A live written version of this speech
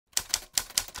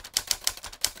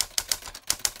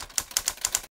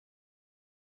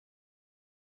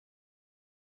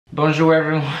Bonjour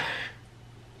everyone.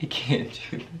 I can't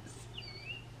do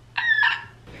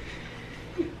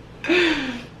this.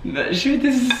 Not sure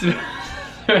this is supposed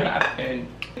to happen.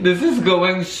 This is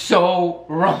going so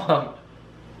wrong.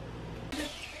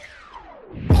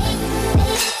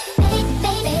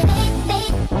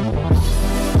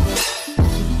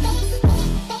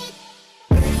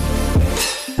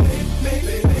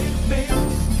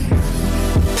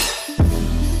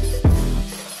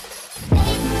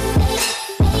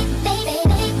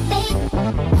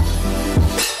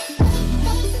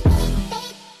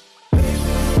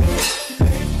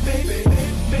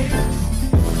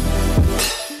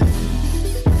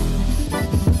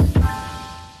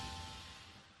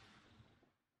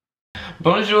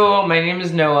 Bonjour, my name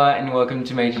is Noah and welcome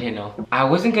to my channel. I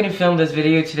wasn't gonna film this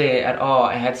video today at all.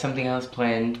 I had something else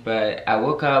planned, but I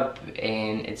woke up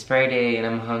and it's Friday and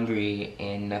I'm hungry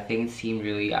and nothing seemed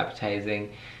really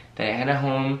appetizing that I had at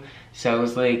home. So I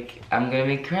was like, I'm gonna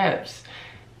make crepes.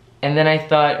 And then I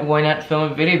thought, why not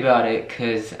film a video about it?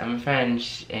 Cause I'm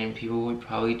French and people would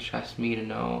probably trust me to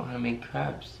know how to make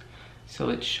crepes. So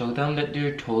let's show them that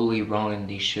they're totally wrong and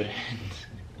they shouldn't.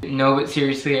 No, but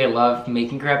seriously, I love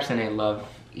making crepes and I love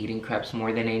eating crepes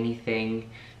more than anything.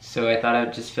 So I thought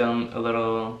I'd just film a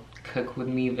little cook with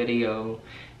me video,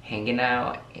 hanging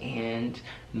out and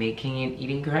making and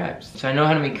eating crepes. So I know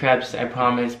how to make crepes, I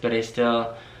promise, but I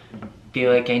still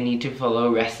feel like I need to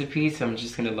follow recipes. So I'm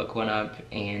just gonna look one up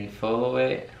and follow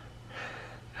it.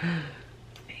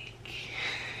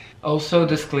 Also,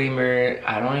 disclaimer,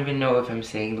 I don't even know if I'm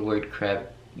saying the word crepe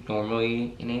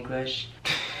normally in English.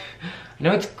 I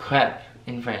know it's crepe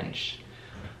in French,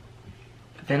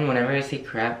 but then whenever I say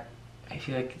crepe, I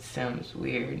feel like it sounds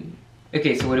weird.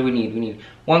 Okay, so what do we need? We need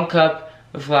 1 cup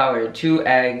of flour, 2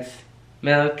 eggs,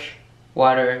 milk,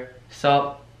 water,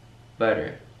 salt,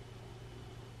 butter.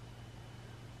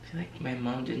 I feel like my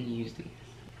mom didn't use these.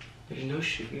 There's no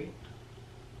sugar.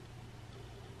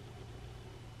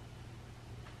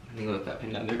 Let me look up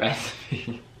another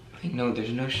recipe. Wait, no, there's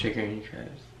no sugar in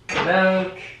crepes.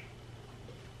 Milk,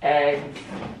 eggs,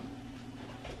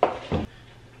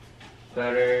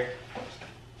 butter.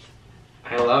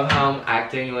 I love how I'm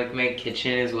acting like my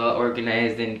kitchen is well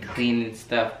organized and clean and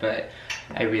stuff, but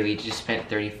I really just spent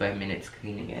 35 minutes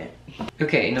cleaning it.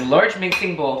 Okay, in a large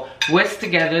mixing bowl, whisk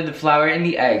together the flour and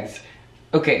the eggs.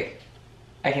 Okay,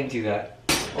 I can do that.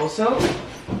 Also,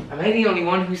 am I the only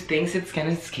one who thinks it's kind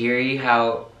of scary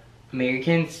how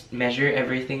Americans measure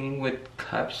everything with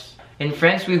cups? In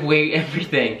France, we weigh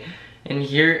everything. And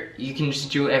here, you can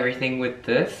just do everything with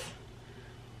this.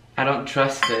 I don't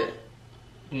trust it.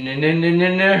 No, no, no,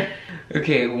 no, no.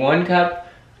 Okay, 1 cup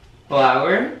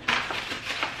flour.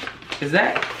 Is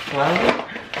that flour?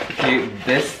 Okay,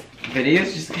 this video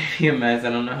is just gonna be a mess. I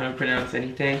don't know how to pronounce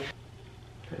anything.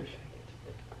 Perfect.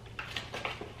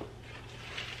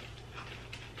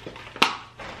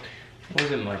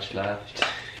 Wasn't much left.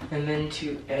 And then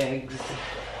 2 eggs.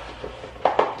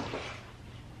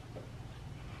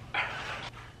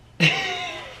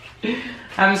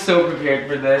 I'm so prepared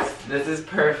for this. This is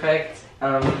perfect.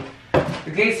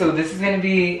 Okay, so this is gonna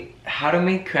be how to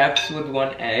make crepes with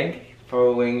 1 egg,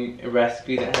 following a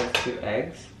recipe that has 2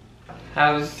 eggs.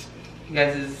 How's you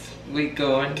guys' week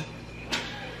going?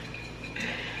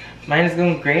 Mine is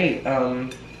going great. I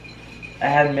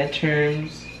had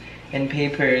midterms and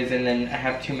papers, and then I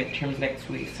have 2 midterms next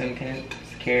week, so I'm kind of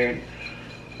scared.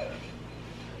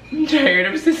 I'm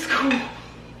tired of this school.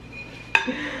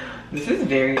 This is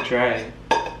very dry.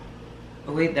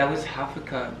 Oh wait, that was half a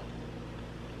cup.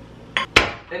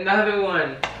 Another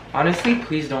one. Honestly,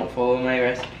 please don't follow my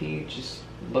recipe. Just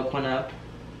look one up.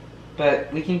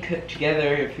 But we can cook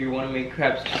together if you want to make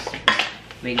crepes. Just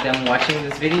make them watching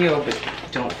this video, but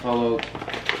don't follow.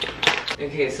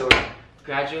 Okay, so we're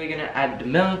gradually gonna add the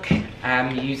milk.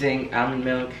 I'm using almond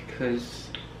milk because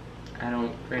I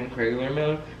don't drink regular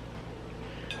milk.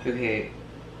 Okay,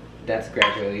 that's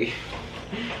gradually.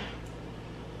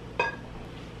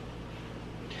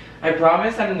 I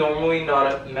promise I'm normally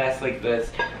not a mess like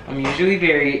this. I'm usually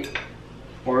very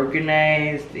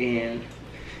organized and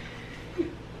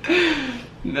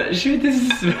not sure this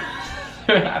is supposed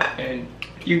to happen.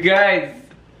 You guys,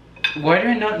 why do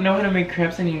I not know how to make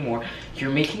crepes anymore?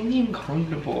 You're making me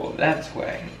uncomfortable, that's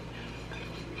why.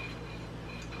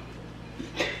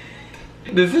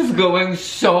 This is going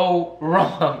so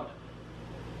wrong.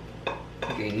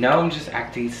 Okay, now I'm just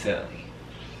acting silly.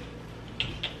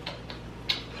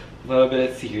 A little bit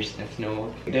of seriousness,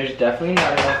 no. There's definitely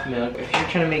not enough milk. If you're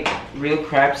trying to make real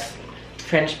crepes,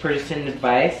 French person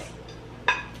advice,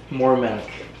 more milk.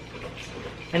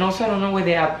 And also, I don't know why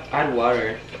they add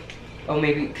water. Oh,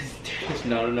 maybe because there's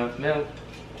not enough milk.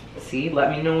 See,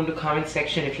 let me know in the comment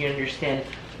section if you understand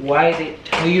why they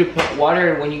tell you to put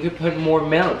water when you could put more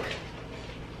milk.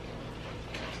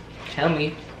 Tell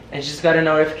me. I just got a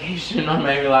notification on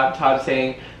my laptop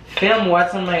saying, film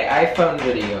what's on my iPhone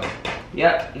video.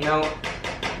 Yep, no,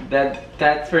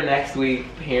 that's for next week,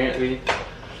 apparently.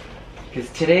 Because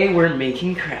today we're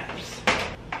making crepes.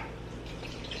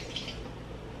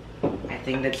 I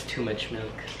think that's too much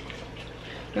milk.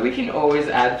 But we can always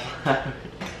add flour.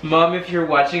 Mom, if you're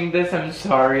watching this, I'm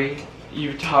sorry.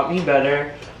 You've taught me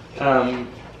better.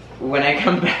 When I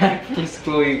come back from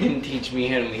school, you can teach me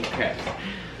how to make crepes.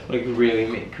 Like really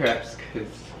make crepes, because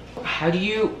how do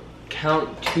you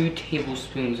count 2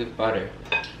 tablespoons of butter?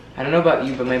 I don't know about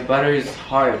you, but my butter is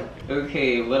hard.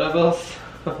 Okay, what else?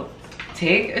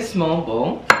 Take a small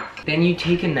bowl, then you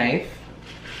take a knife,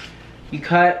 you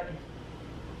cut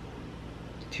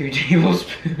 2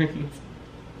 tablespoons.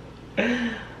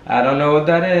 I don't know what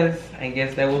that is. I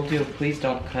guess that will do. Please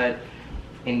don't cut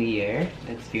in the air.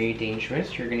 That's very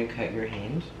dangerous. You're gonna cut your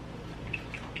hand.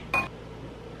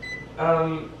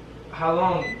 How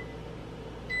long?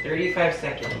 35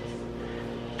 seconds.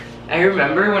 I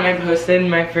remember when I posted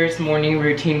my first morning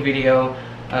routine video,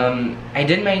 I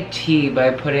did my tea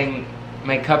by putting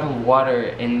my cup of water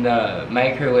in the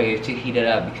microwave to heat it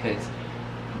up, because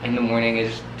in the morning I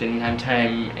just didn't have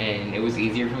time and it was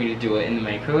easier for me to do it in the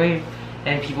microwave.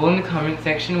 And people in the comment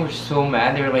section were so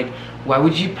mad. They were like, why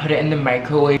would you put it in the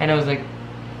microwave? And I was like, I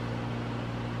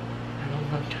don't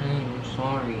have time, I'm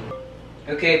sorry.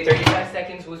 Okay, 35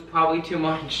 seconds was probably too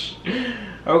much.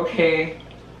 Okay.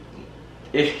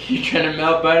 If you're trying to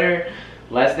melt butter,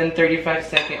 less than 35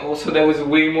 seconds. Also, that was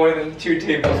way more than 2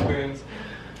 tablespoons.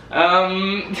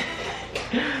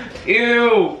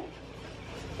 Ew.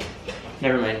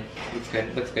 Never mind. Looks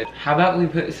good. Looks good. How about we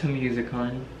put some music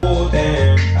on?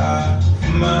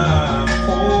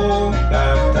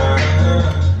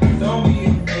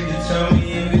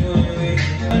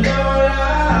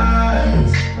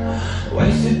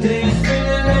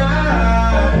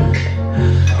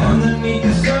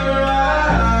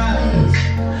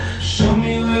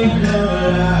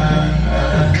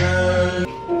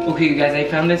 Okay, you guys, I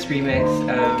found this remix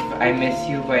of I Miss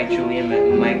You by Julia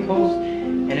Michaels,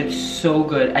 and it's so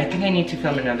good. I think I need to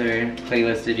film another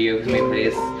playlist video because my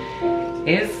playlist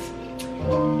is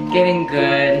getting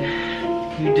good.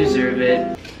 You deserve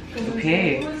it.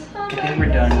 Okay, I think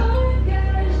we're done.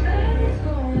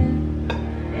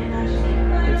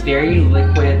 It's very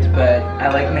liquid, but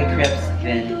I like my crepes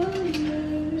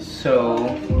thin,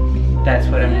 so that's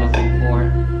what I'm looking for.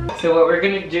 So what we're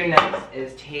gonna do next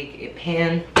is take a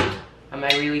pan. Am I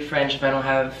really French if I don't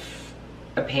have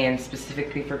a pan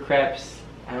specifically for crepes?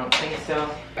 I don't think so.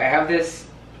 I have this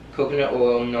coconut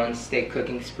oil non-stick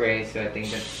cooking spray, so I think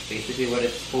that's basically what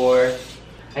it's for.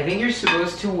 I think you're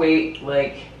supposed to wait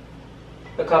like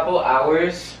a couple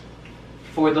hours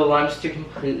for the lumps to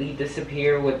completely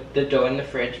disappear with the dough in the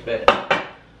fridge, but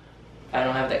I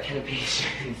don't have that kind of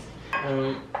patience.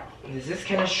 This is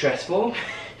kind of stressful,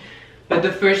 but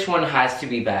the first one has to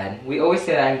be bad. We always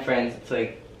say that in France, it's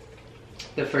like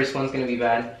the first one's gonna be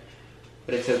bad,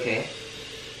 but it's okay.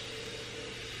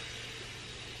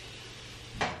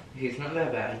 It's not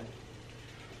that bad.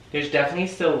 There's definitely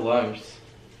still lumps.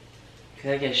 I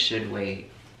feel like I should wait.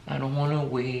 I don't want to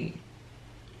wait.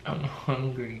 I'm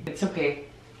hungry. It's okay.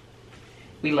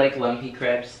 We like lumpy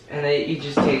crepes. And then you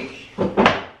just take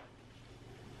a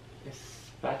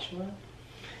spatula.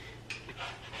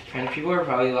 And people are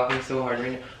probably laughing so hard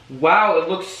right now. Wow, it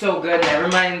looks so good. Never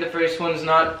mind, the first one's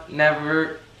not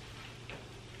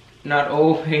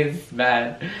always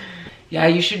bad. Yeah,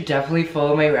 you should definitely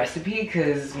follow my recipe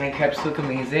because my crepes look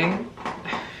amazing.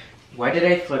 Why did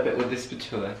I flip it with the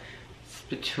spatula?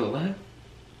 Spatula?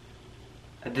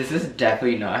 This is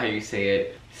definitely not how you say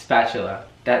it. Spatula.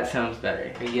 That sounds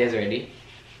better. Are you guys ready?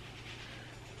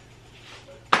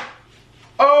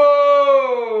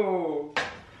 Oh!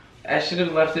 I should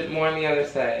have left it more on the other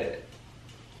side.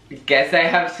 Guess I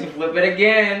have to flip it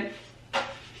again.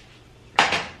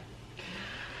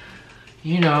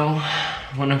 You know,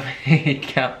 one of my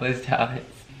countless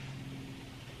habits.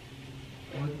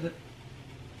 What the?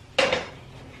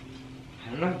 I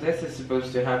don't know if this is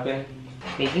supposed to happen.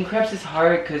 Making crepes is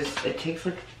hard because it takes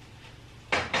like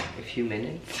a few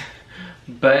minutes.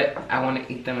 But I want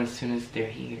to eat them as soon as they're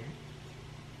here.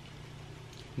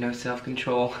 No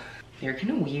self-control. They're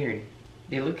kind of weird.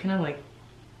 They look kind of like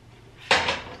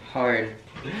hard.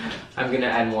 I'm gonna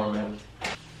add more milk.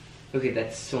 Okay,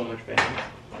 that's so much better.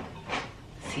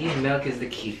 See, milk is the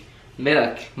key.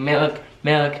 Milk, milk,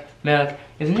 milk, milk.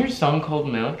 Isn't there a song called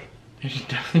Milk? There's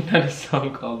definitely not a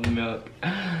song called Milk.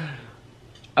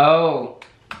 Oh,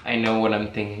 I know what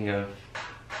I'm thinking of.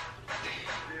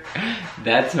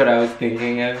 That's what I was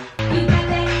thinking of.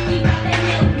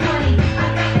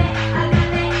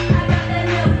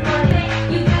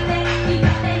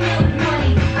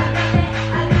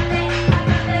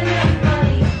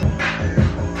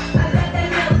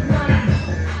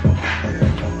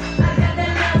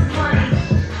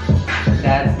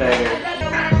 That's better.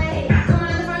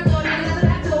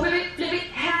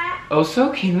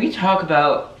 Also, can we talk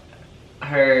about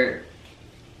her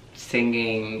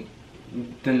singing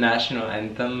the national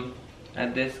anthem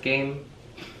at this game?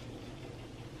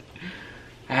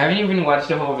 I haven't even watched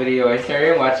the whole video. I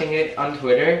started watching it on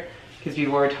Twitter because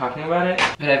people were talking about it,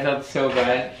 but I felt so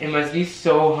bad. It must be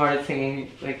so hard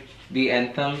singing like the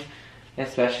anthem,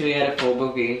 especially at a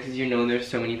football game, because you know there's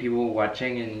so many people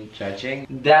watching and judging.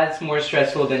 That's more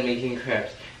stressful than making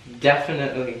crepes,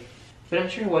 definitely. But I'm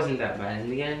sure it wasn't that bad in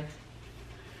the end.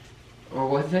 Or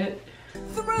was it?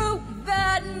 Through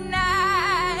the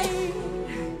night,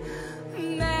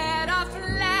 that our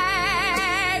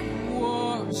flag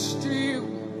was still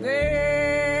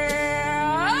there.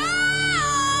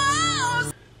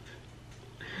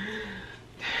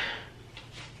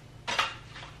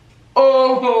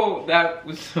 Oh, that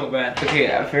was so bad. Okay,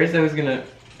 at first I was gonna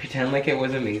pretend like it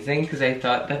was amazing because I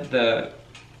thought that the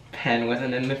pen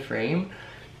wasn't in the frame.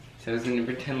 So I was gonna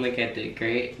pretend like I did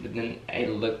great, but then I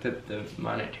looked at the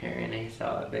monitor and I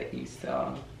saw that you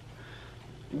saw.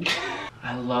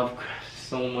 I love crepes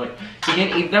so much. You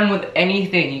can eat them with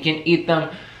anything. You can eat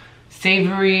them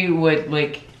savory with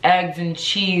like eggs and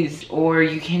cheese, or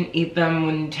you can eat them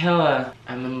with Nutella.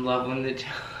 I'm in love with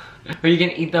Nutella. Or you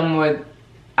can eat them with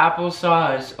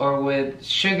applesauce or with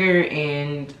sugar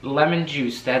and lemon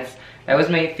juice. That was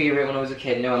my favorite when I was a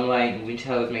kid. No, I'm lying.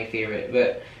 Nutella was my favorite,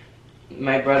 but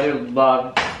my brother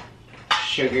loved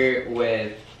sugar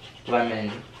with lemon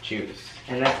juice,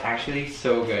 and that's actually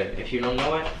so good. If you don't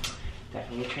know it,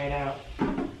 definitely try it out.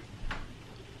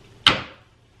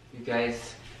 You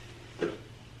guys,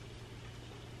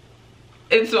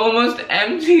 it's almost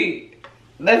empty.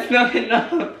 That's not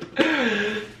enough.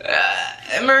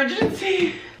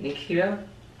 Emergency. Nikita?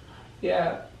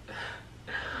 Yeah.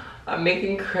 I'm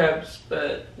making crepes,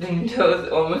 but the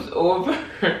Nutella's almost over.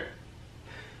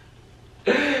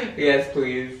 Yes,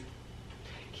 please.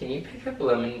 Can you pick up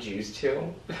lemon juice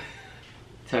too?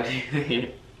 Talk to you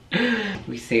later.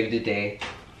 We saved a day.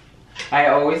 I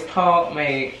always call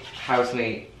my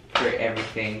housemate for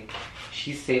everything.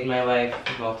 She saved my life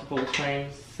multiple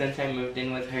times since I moved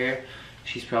in with her.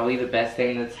 She's probably the best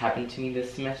thing that's happened to me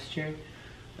this semester.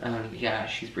 Yeah,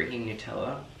 she's breaking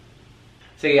Nutella.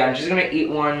 So yeah, I'm just gonna eat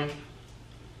one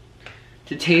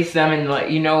to taste them and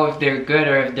let you know if they're good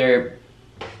or if they're...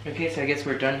 Okay, so I guess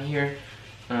we're done here.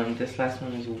 This last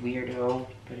one is a weirdo,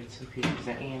 but it's okay because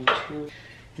I am too.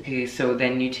 Okay, so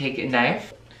then you take a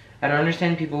knife. I don't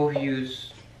understand people who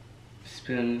use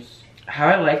spoons. How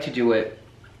I like to do it...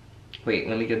 Wait,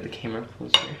 let me get the camera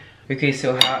closer. Okay,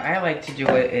 so how I like to do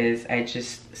it is I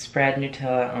just spread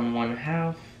Nutella on one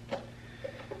half.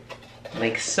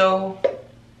 Like so.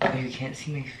 Oh, you can't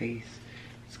see my face.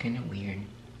 It's kind of weird.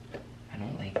 I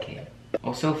don't like it.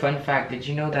 Also, fun fact, did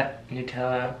you know that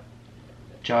Nutella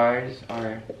jars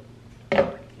are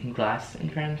in glass in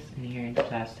France and here in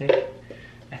plastic?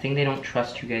 I think they don't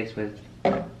trust you guys with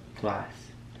glass.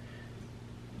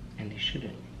 And they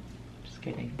shouldn't. Just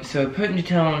kidding. So I put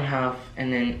Nutella on half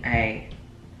and then I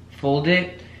fold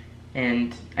it,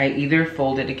 and I either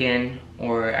fold it again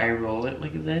or I roll it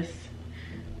like this.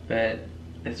 But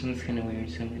this one's kind of weird,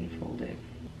 so I'm gonna fold it.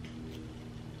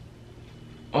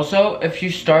 Also, if you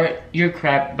start your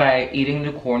crepe by eating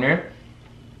the corner,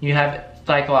 you have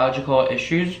psychological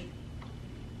issues.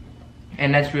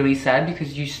 And that's really sad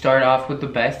because you start off with the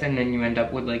best and then you end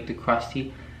up with like the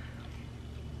crusty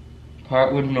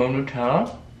part with no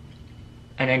Nutella.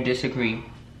 And I disagree.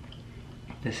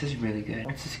 This is really good.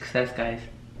 It's a success, guys.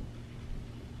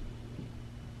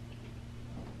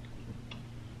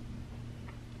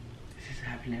 This is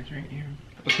happiness right here.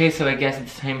 Okay, so I guess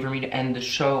it's time for me to end the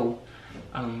show.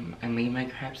 I made my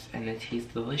crepes and it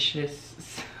tastes delicious.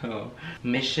 So,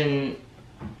 mission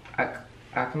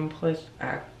accomplished.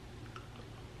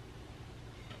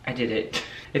 I did it.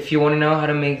 If you want to know how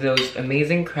to make those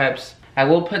amazing crepes, I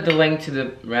will put the link to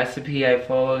the recipe I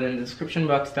followed in the description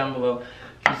box down below.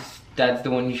 That's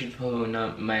the one you should follow,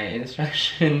 not my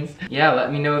instructions. Yeah,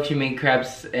 let me know if you make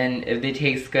crepes and if they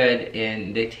taste good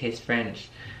and they taste French.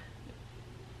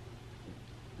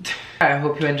 I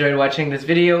hope you enjoyed watching this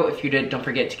video. If you did, don't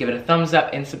forget to give it a thumbs up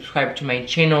and subscribe to my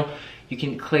channel. you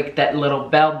can click that little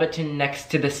bell button next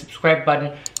to the subscribe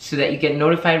button so that you get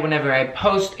notified whenever I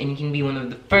post and you can be one of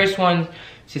the first ones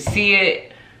to see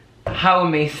it. How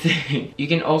amazing. You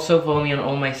can also follow me on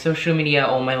all my social media.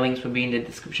 All my links will be in the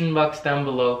description box down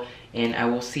below. And I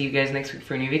will see you guys next week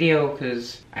for a new video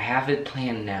because I have it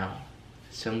planned now.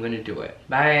 So I'm gonna do it.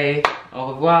 Bye.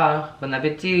 Au revoir. Bon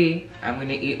appétit. I'm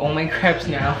gonna eat all my crepes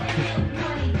now.